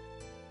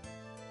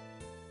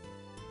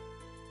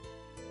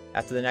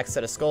 After the next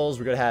set of skulls,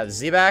 we're going to have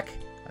Zebak.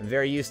 I'm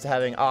very used to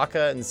having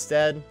Akka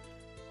instead,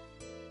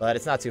 but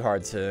it's not too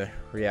hard to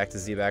react to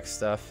Zebak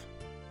stuff.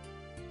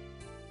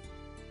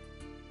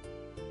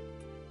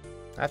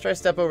 After I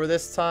step over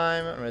this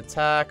time, I'm going to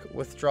attack,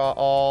 withdraw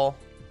all,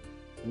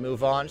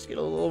 move on. Just get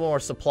a little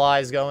more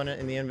supplies going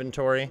in the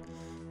inventory.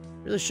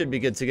 Really should be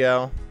good to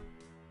go.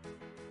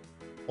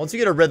 Once you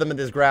get a rhythm of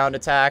this ground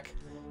attack,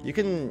 you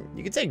can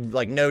take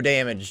like no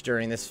damage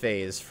during this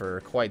phase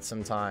for quite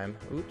some time.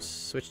 Oops,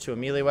 switch to a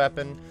melee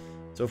weapon.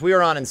 So if we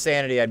were on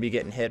Insanity, I'd be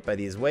getting hit by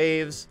these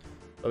waves.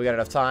 But we got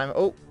enough time.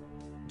 Oh,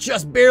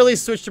 just barely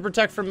switched to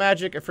Protect from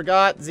Magic. I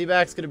forgot.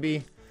 Zebak's going to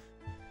be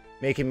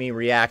making me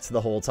react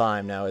the whole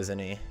time now, isn't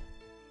he?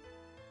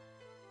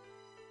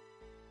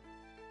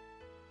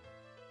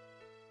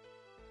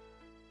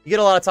 You get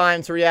a lot of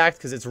time to react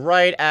because it's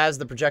right as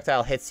the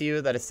projectile hits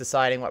you that it's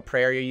deciding what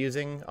prayer you're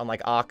using.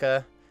 Unlike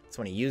Akka, it's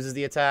when he uses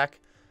the attack.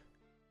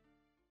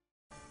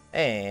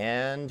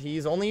 And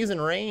he's only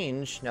using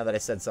range. Now that I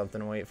said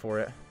something, wait for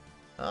it.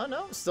 Oh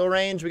no, still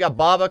range. We got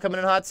Baba coming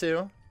in hot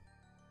too.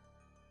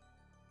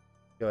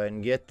 Go ahead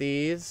and get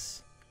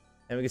these.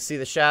 And we can see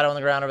the shadow on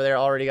the ground over there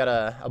already got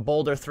a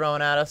boulder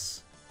thrown at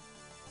us.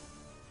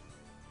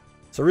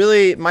 So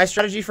really, my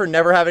strategy for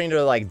never having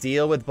to like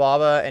deal with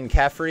Baba and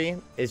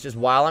Kefri is just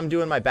while I'm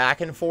doing my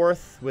back and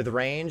forth with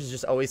range,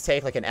 just always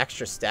take like an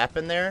extra step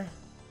in there.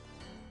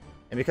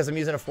 And because I'm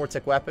using a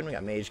 4-tick weapon, we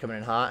got Mage coming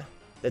in hot.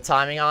 The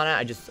timing on it,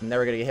 I'm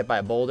never going to get hit by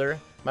a boulder.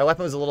 My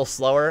weapon was a little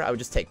slower. I would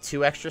just take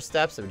 2 extra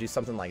steps. I would do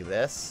something like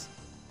this.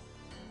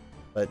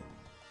 But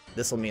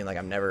this will mean like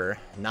I'm never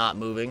not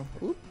moving.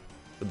 Oop,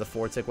 with the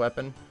 4-tick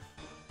weapon.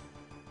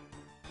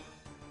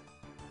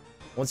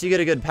 Once you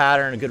get a good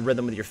pattern, a good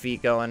rhythm with your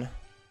feet going,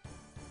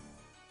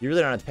 you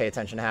really don't have to pay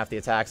attention to half the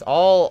attacks.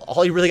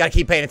 All you really got to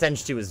keep paying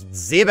attention to is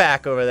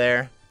Z-back over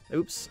there.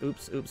 Oops,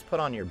 oops, oops. Put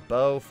on your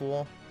bow,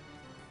 fool.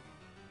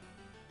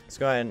 Let's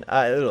go ahead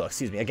and,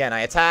 excuse me. Again, I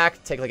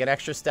attack, take like an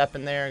extra step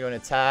in there, go and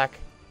attack.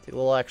 Take a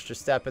little extra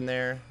step in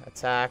there,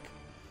 attack.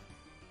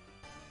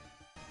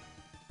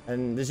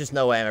 And there's just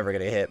no way I'm ever going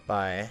to get hit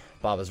by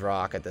Baba's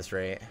Rock at this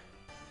rate.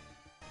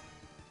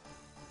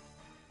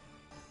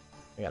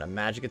 We got a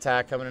magic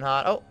attack coming in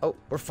hot. Oh,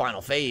 we're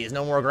final phase.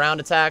 No more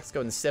ground attacks.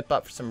 Go and sip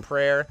up for some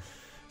prayer.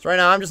 So right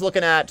now I'm just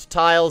looking at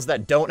tiles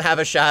that don't have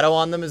a shadow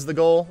on them is the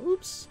goal.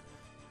 Oops.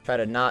 Try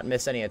to not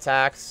miss any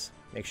attacks.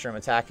 Make sure I'm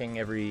attacking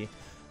every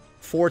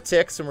 4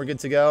 ticks and we're good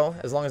to go.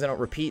 As long as I don't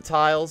repeat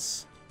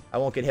tiles, I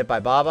won't get hit by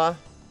Baba.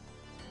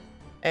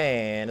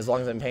 And as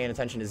long as I'm paying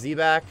attention to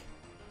Z-back,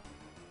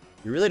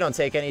 you really don't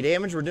take any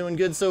damage. We're doing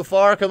good so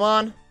far. Come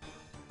on.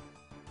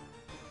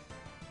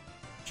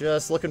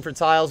 Just looking for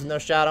tiles with no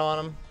shadow on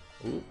them.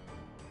 Ooh.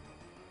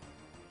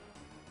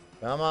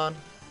 Come on.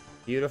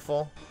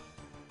 Beautiful.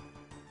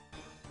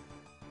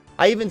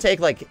 I even take,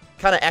 like,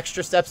 kind of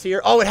extra steps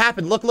here. Oh, it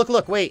happened. Look, look,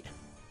 look. Wait.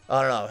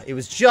 Oh, no. It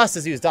was just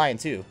as he was dying,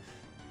 too.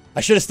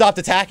 I should have stopped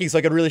attacking so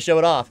I could really show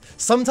it off.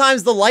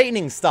 Sometimes the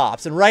lightning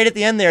stops, and right at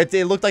the end there,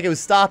 it looked like it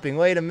was stopping.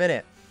 Wait a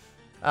minute.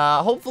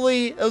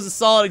 Hopefully, it was a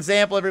solid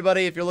example,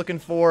 everybody, if you're looking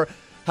for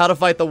how to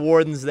fight the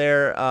Wardens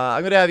there.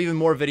 I'm going to have even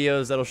more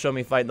videos that'll show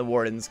me fighting the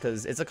Wardens,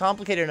 because it's a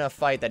complicated enough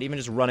fight that even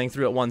just running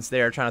through it once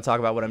there, trying to talk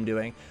about what I'm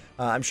doing,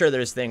 I'm sure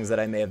there's things that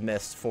I may have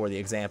missed for the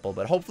example,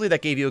 but hopefully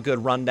that gave you a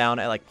good rundown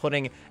at like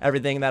putting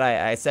everything that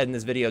I said in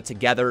this video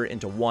together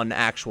into one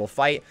actual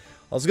fight.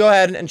 Let's go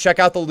ahead and check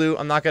out the loot.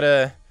 I'm not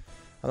gonna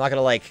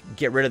like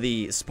get rid of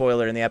the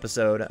spoiler in the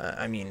episode.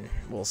 I mean,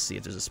 we'll see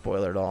if there's a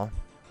spoiler at all.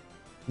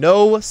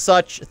 No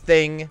such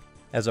thing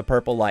as a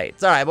purple light.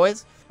 It's alright,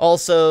 boys.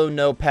 Also,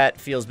 no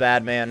pet feels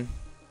bad, man.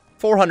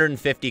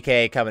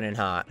 450k coming in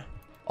hot.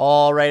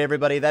 Alright,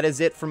 everybody, that is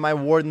it from my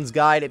Warden's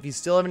Guide. If you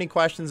still have any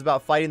questions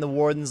about fighting the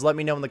Wardens, let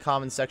me know in the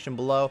comments section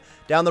below.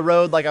 Down the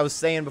road, like I was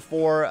saying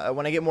before,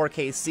 when I get more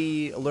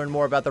KC, learn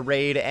more about the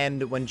raid,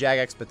 and when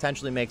Jagex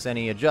potentially makes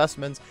any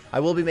adjustments, I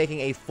will be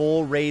making a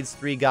full Raids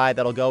 3 guide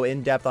that'll go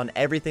in depth on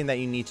everything that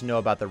you need to know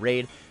about the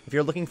raid. If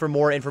you're looking for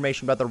more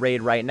information about the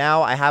raid right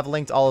now, I have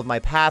linked all of my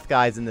path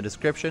guides in the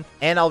description,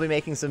 and I'll be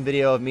making some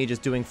video of me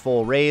just doing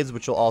full raids,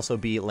 which will also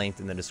be linked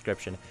in the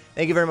description.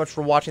 Thank you very much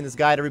for watching this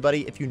guide,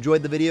 everybody. If you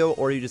enjoyed the video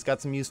or you just got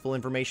some useful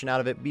information out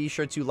of it, be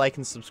sure to like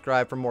and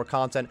subscribe for more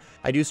content.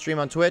 I do stream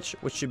on Twitch,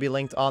 which should be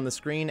linked on the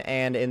screen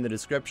and in the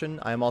description.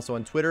 I am also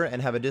on Twitter and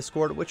have a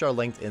Discord, which are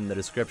linked in the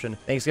description.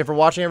 Thanks again for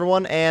watching,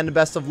 everyone, and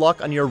best of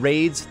luck on your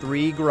Raids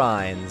 3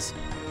 grinds.